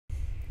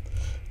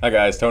Hi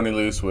guys, Tony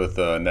Luce with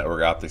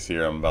Network Optics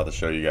here. I'm about to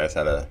show you guys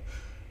how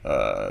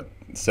to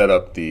set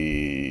up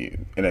the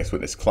NX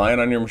Witness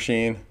client on your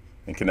machine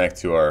and connect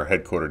to our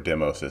headquarter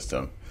demo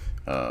system.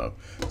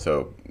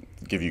 So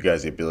give you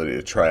guys the ability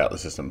to try out the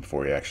system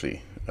before you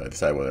actually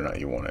decide whether or not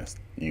you want to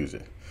use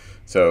it.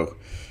 So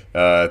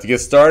to get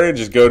started,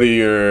 just go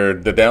to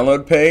the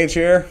download page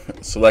here,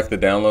 select the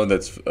download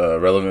that's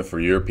relevant for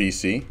your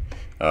PC.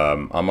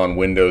 I'm on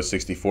Windows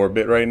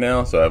 64-bit right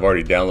now, so I've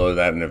already downloaded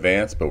that in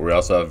advance, but we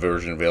also have a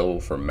version available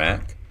for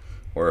Mac,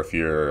 or if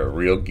you're a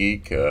real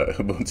geek,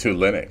 Ubuntu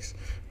Linux,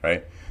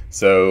 right?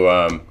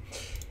 So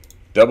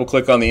double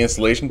click on the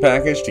installation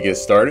package to get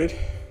started.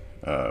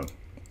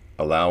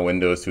 Allow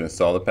Windows to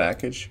install the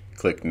package.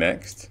 Click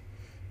Next.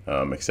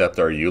 Accept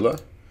our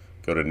EULA.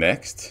 Go to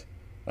Next.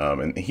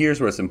 And here's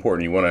where it's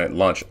important. You want to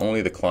launch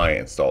only the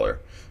client installer.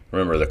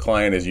 Remember, the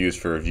client is used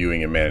for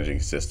viewing and managing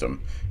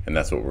system, and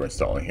that's what we're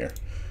installing here.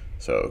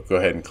 So go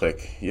ahead and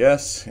click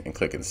Yes, and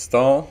click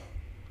Install.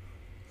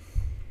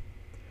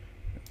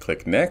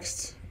 Click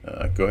Next.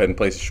 Go ahead and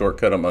place a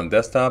shortcut on the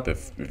desktop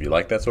if you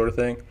like that sort of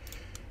thing.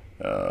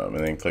 And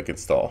then click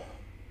Install.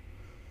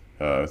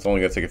 It's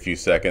only going to take a few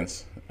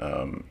seconds.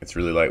 It's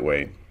really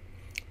lightweight.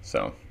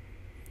 So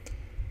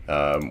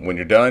when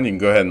you're done, you can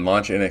go ahead and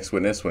launch NX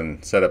Witness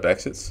when setup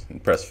exits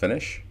and press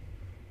Finish.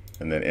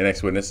 And then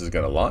NX Witness is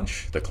going to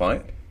launch the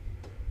client.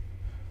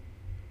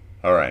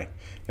 All right.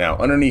 Now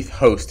underneath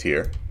Host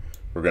here,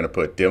 we're going to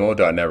put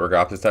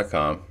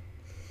demo.networkoptics.com,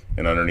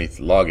 and underneath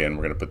Login,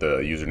 we're going to put the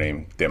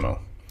username demo.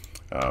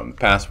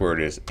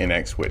 Password is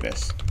NX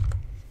Witness.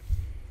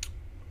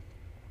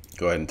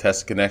 Go ahead and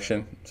test the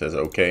connection. It says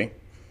OK,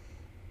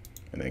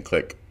 and then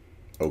click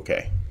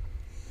OK.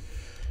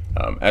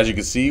 As you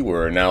can see,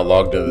 we're now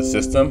logged into the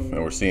system,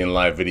 and we're seeing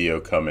live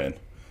video come in.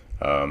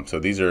 So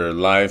these are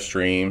live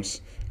streams.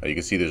 You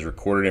can see there's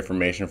recorded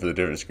information for the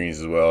different screens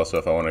as well. So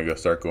if I want to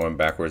start going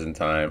backwards in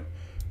time,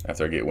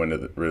 after I get rid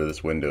of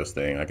this Windows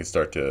thing, I can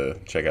start to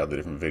check out the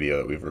different video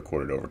that we've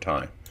recorded over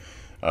time.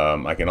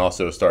 I can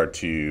also start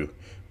to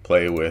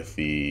play with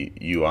the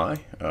UI.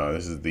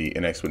 This is the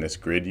NX Witness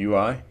Grid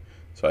UI.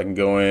 So I can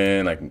go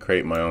in, I can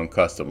create my own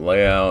custom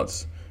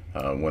layouts.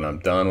 When I'm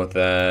done with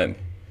that,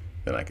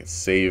 then I can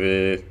save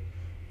it.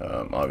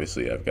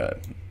 Obviously I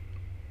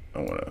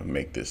want to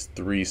make this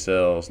 3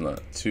 cells,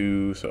 not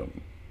 2, so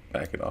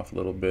back it off a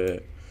little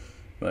bit.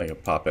 And I can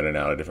pop in and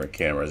out of different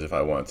cameras if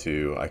I want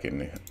to. I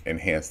can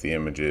enhance the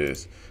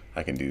images.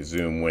 I can do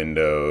zoom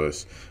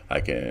windows.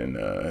 I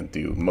can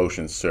do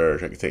motion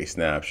search. I can take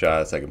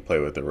snapshots. I can play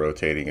with the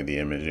rotating of the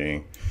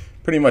imaging.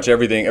 Pretty much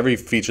everything, every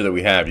feature that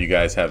we have, you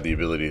guys have the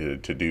ability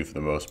to do for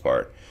the most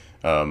part.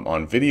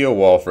 On video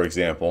wall, for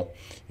example,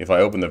 if I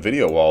open the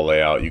video wall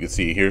layout, you can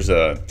see here's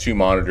 2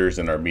 monitors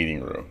in our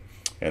meeting room,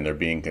 and they're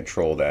being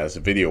controlled as a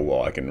video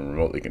wall. I can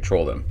remotely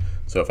control them.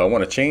 So if I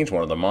want to change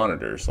one of the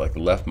monitors, like the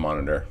left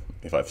monitor,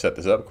 if I've set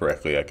this up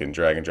correctly, I can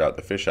drag and drop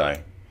the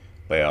fisheye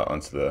layout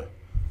onto the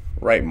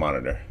right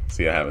monitor.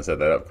 See, I haven't set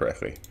that up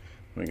correctly.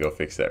 Let me go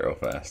fix that real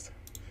fast.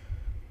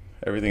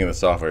 Everything in the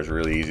software is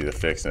really easy to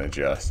fix and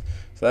adjust.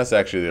 So that's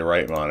actually the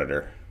right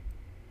monitor,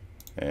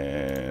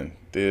 and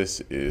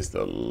this is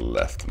the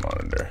left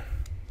monitor.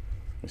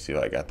 Let me see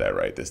if I got that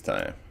right this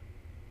time.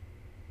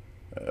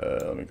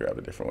 Let me grab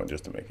a different one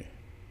just to make it.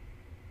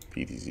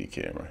 PTZ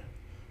camera.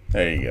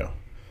 There you go.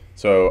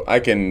 So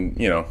I can,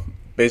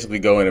 basically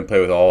go in and play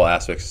with all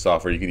aspects of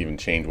software. You can even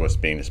change what's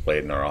being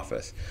displayed in our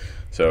office.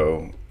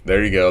 So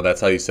there you go.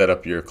 That's how you set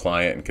up your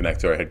client and connect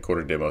to our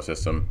headquarter demo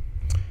system.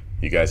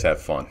 You guys have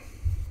fun.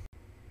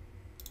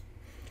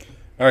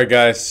 All right,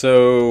 guys.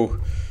 So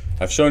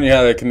I've shown you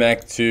how to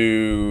connect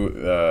to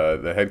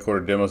the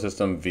headquarter demo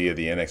system via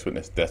the NX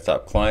Witness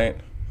desktop client.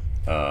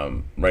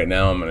 Right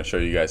now I'm going to show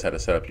you guys how to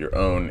set up your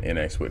own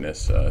NX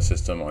Witness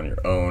system on your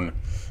own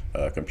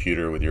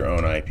computer with your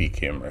own IP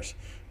cameras,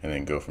 and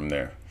then go from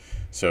there.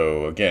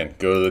 So again,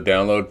 go to the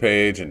download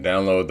page and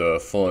download the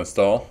full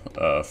install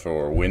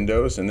for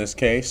Windows in this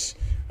case.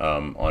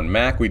 On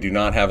Mac, we do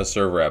not have a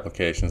server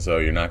application, so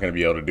you're not going to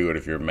be able to do it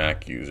if you're a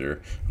Mac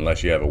user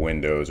unless you have a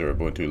Windows or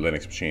Ubuntu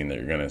Linux machine that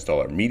you're going to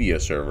install our media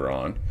server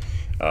on.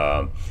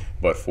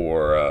 But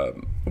for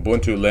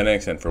Ubuntu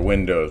Linux and for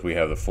Windows, we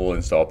have the full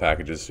install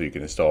packages, so you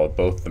can install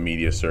both the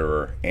media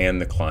server and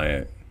the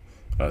client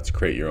to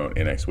create your own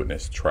NX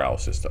Witness trial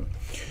system.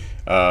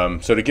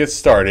 So to get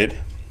started,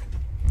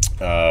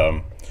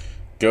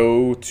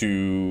 go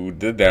to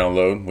the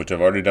download, which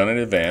I've already done in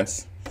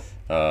advance,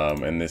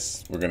 and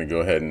this we're going to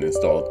go ahead and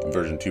install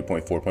version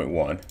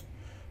 2.4.1.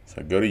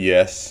 So go to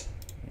Yes,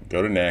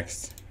 go to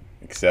Next,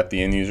 accept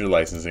the end user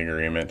licensing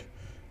agreement.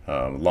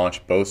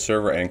 Launch both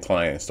server and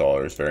client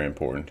installers, very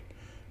important,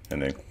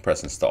 and then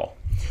press install.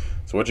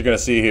 So what you're going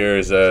to see here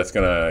is it's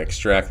going to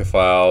extract the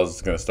files.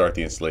 It's going to start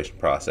the installation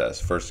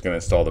process. First, it's going to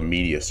install the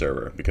media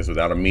server, because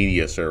without a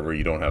media server,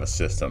 you don't have a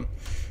system.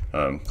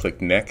 Click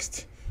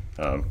Next.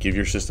 Give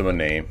your system a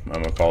name.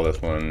 I'm going to call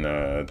this one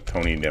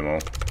Tony Demo.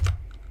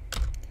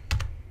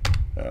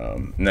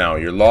 Now,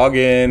 your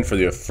login for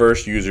the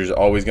first user is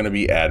always going to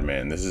be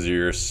admin. This is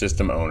your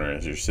system owner,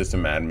 is your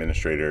system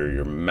administrator,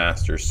 your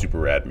master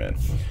super admin.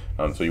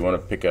 So you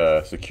want to pick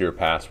a secure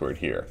password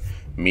here.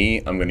 Me,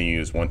 I'm going to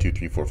use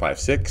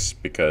 123456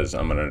 because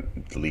I'm going to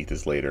delete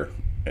this later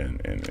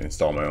and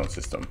install my own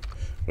system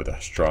with a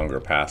stronger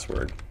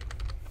password.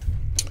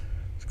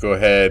 So go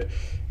ahead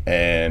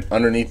and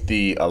underneath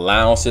the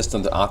allow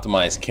system to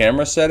optimize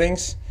camera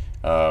settings,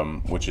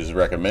 which is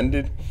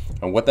recommended.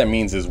 And what that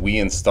means is we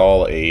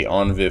install a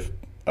OnVIF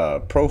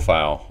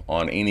profile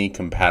on any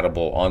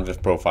compatible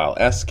OnVIF Profile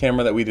S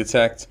camera that we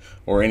detect,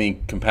 or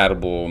any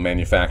compatible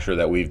manufacturer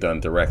that we've done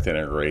direct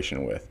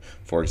integration with.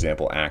 For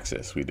example,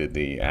 Axis. We did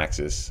the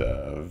Axis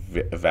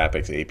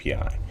Vapix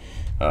API.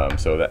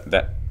 So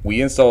that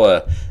we install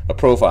a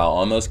profile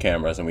on those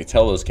cameras, and we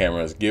tell those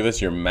cameras, give us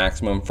your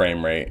maximum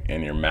frame rate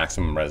and your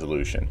maximum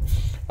resolution.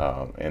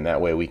 And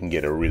that way we can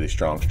get a really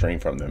strong stream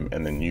from them,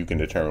 and then you can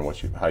determine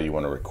how you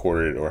want to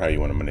record it or how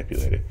you want to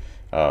manipulate it.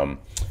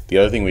 The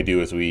other thing we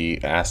do is we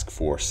ask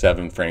for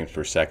 7 frames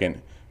per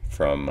second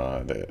from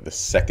the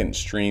second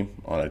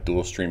stream on a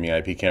dual streaming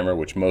IP camera,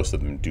 which most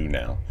of them do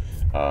now.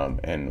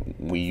 And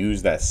we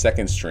use that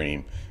second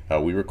stream,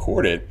 we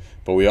record it,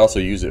 but we also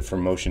use it for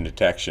motion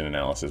detection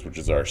analysis, which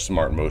is our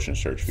smart motion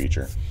search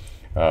feature.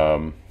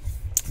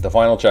 The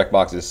final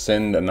checkbox is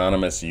send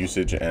anonymous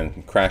usage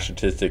and crash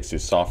statistics to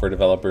software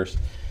developers.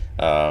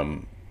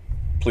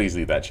 Please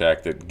leave that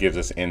checked. It gives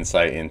us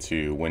insight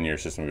into when your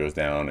system goes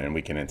down, and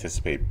we can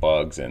anticipate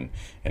bugs and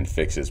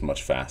fixes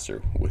much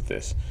faster with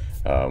this.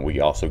 We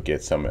also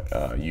get some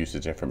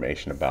usage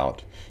information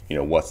about,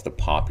 what's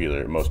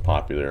the most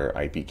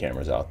popular IP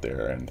cameras out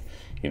there, and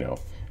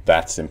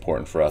that's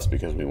important for us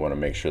because we want to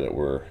make sure that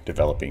we're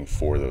developing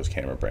for those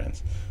camera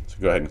brands. So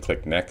go ahead and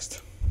click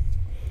next,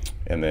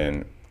 and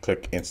then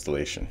click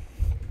installation.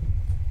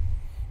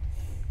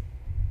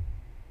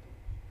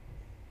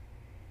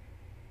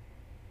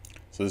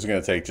 So this is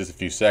going to take just a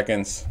few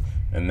seconds,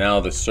 and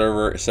now the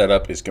server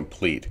setup is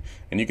complete.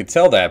 And you can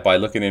tell that by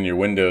looking in your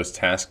Windows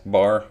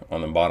taskbar on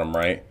the bottom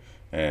right,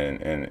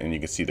 and you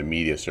can see the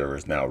media server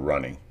is now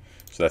running.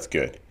 So that's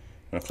good.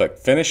 I'm going to click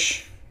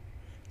finish,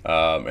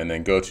 and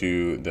then go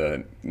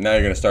to now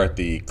you're going to start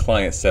the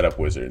client setup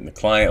wizard. And the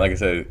client, like I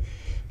said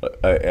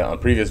on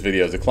previous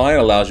videos, the client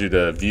allows you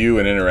to view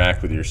and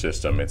interact with your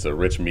system. It's a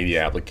rich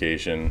media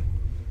application.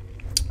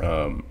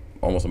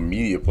 Almost a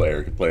media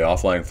player. It can play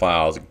offline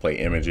files, it can play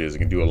images, it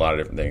can do a lot of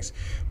different things.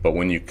 But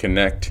when you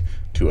connect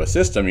to a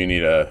system, you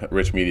need a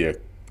rich media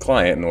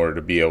client in order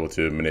to be able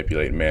to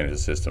manipulate and manage the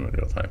system in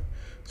real time.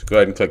 So go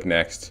ahead and click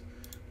next,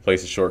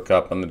 place a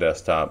shortcut on the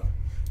desktop,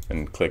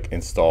 and click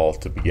install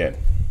to begin.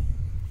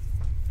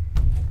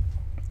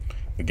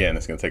 Again,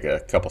 it's going to take a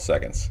couple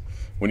seconds.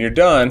 When you're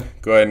done,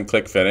 go ahead and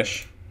click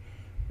finish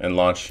and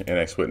launch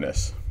NX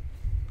Witness.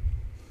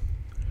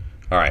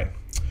 All right.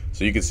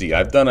 So you can see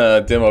I've done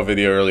a demo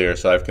video earlier,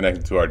 so I've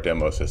connected to our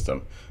demo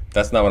system.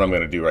 That's not what I'm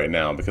going to do right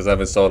now because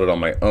I've installed it on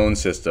my own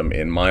system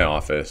in my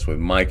office with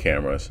my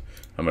cameras.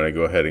 I'm going to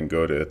go ahead and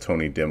go to the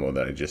Tony demo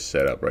that I just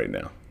set up right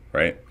now,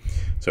 right?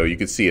 So you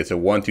can see it's a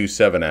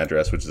 127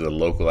 address, which is a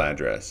local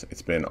address.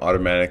 It's been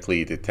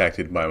automatically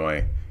detected by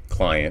my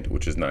client,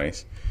 which is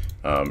nice.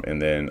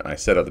 And then I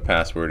set up the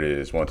password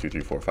is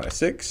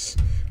 123456.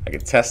 I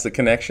can test the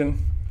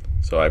connection.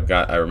 So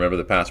I remember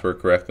the password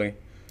correctly,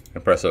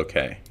 and press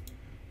OK.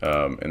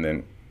 And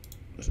then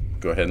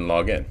go ahead and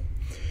log in.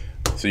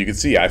 So you can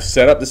see I've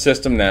set up the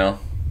system now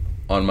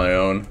on my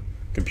own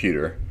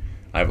computer.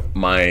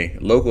 My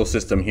local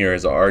system here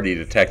has already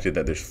detected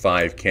that there's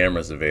 5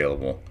 cameras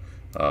available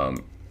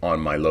on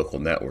my local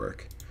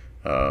network.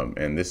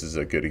 And this is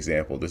a good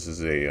example. This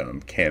is a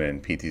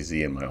Canon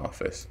PTZ in my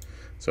office.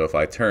 So if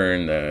I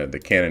turn the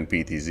Canon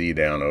PTZ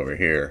down over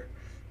here,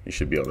 you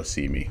should be able to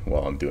see me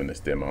while I'm doing this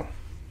demo.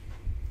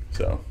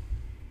 So,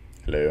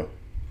 hello.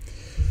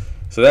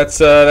 So that's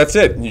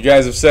it. You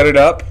guys have set it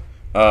up.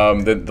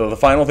 The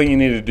final thing you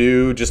need to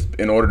do, just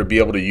in order to be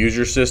able to use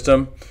your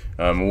system,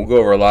 we'll go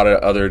over a lot of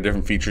other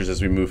different features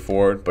as we move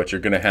forward, but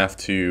you're going to have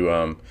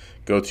to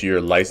go to your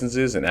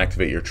licenses and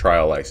activate your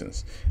trial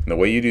license. And the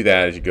way you do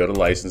that is you go to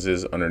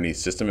licenses underneath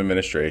system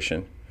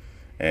administration,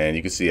 and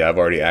you can see I've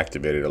already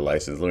activated a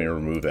license. Let me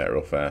remove that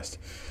real fast.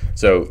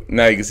 So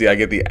now you can see I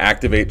get the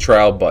activate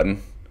trial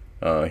button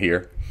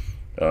here.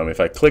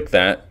 If I click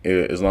that,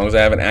 as long as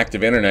I have an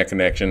active internet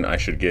connection, I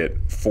should get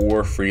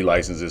 4 free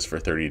licenses for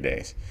 30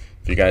 days.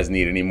 If you guys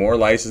need any more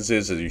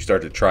licenses as you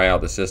start to try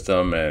out the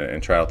system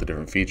and try out the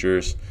different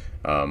features,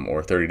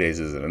 or 30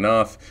 days isn't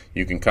enough,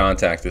 you can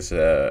contact us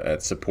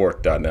at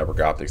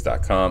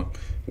support.networkoptix.com.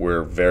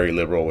 We're very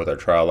liberal with our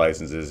trial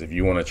licenses. If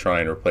you want to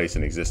try and replace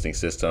an existing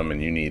system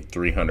and you need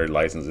 300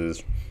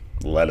 licenses,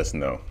 let us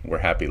know. We're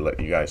happy to let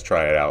you guys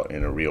try it out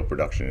in a real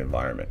production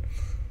environment.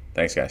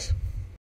 Thanks, guys.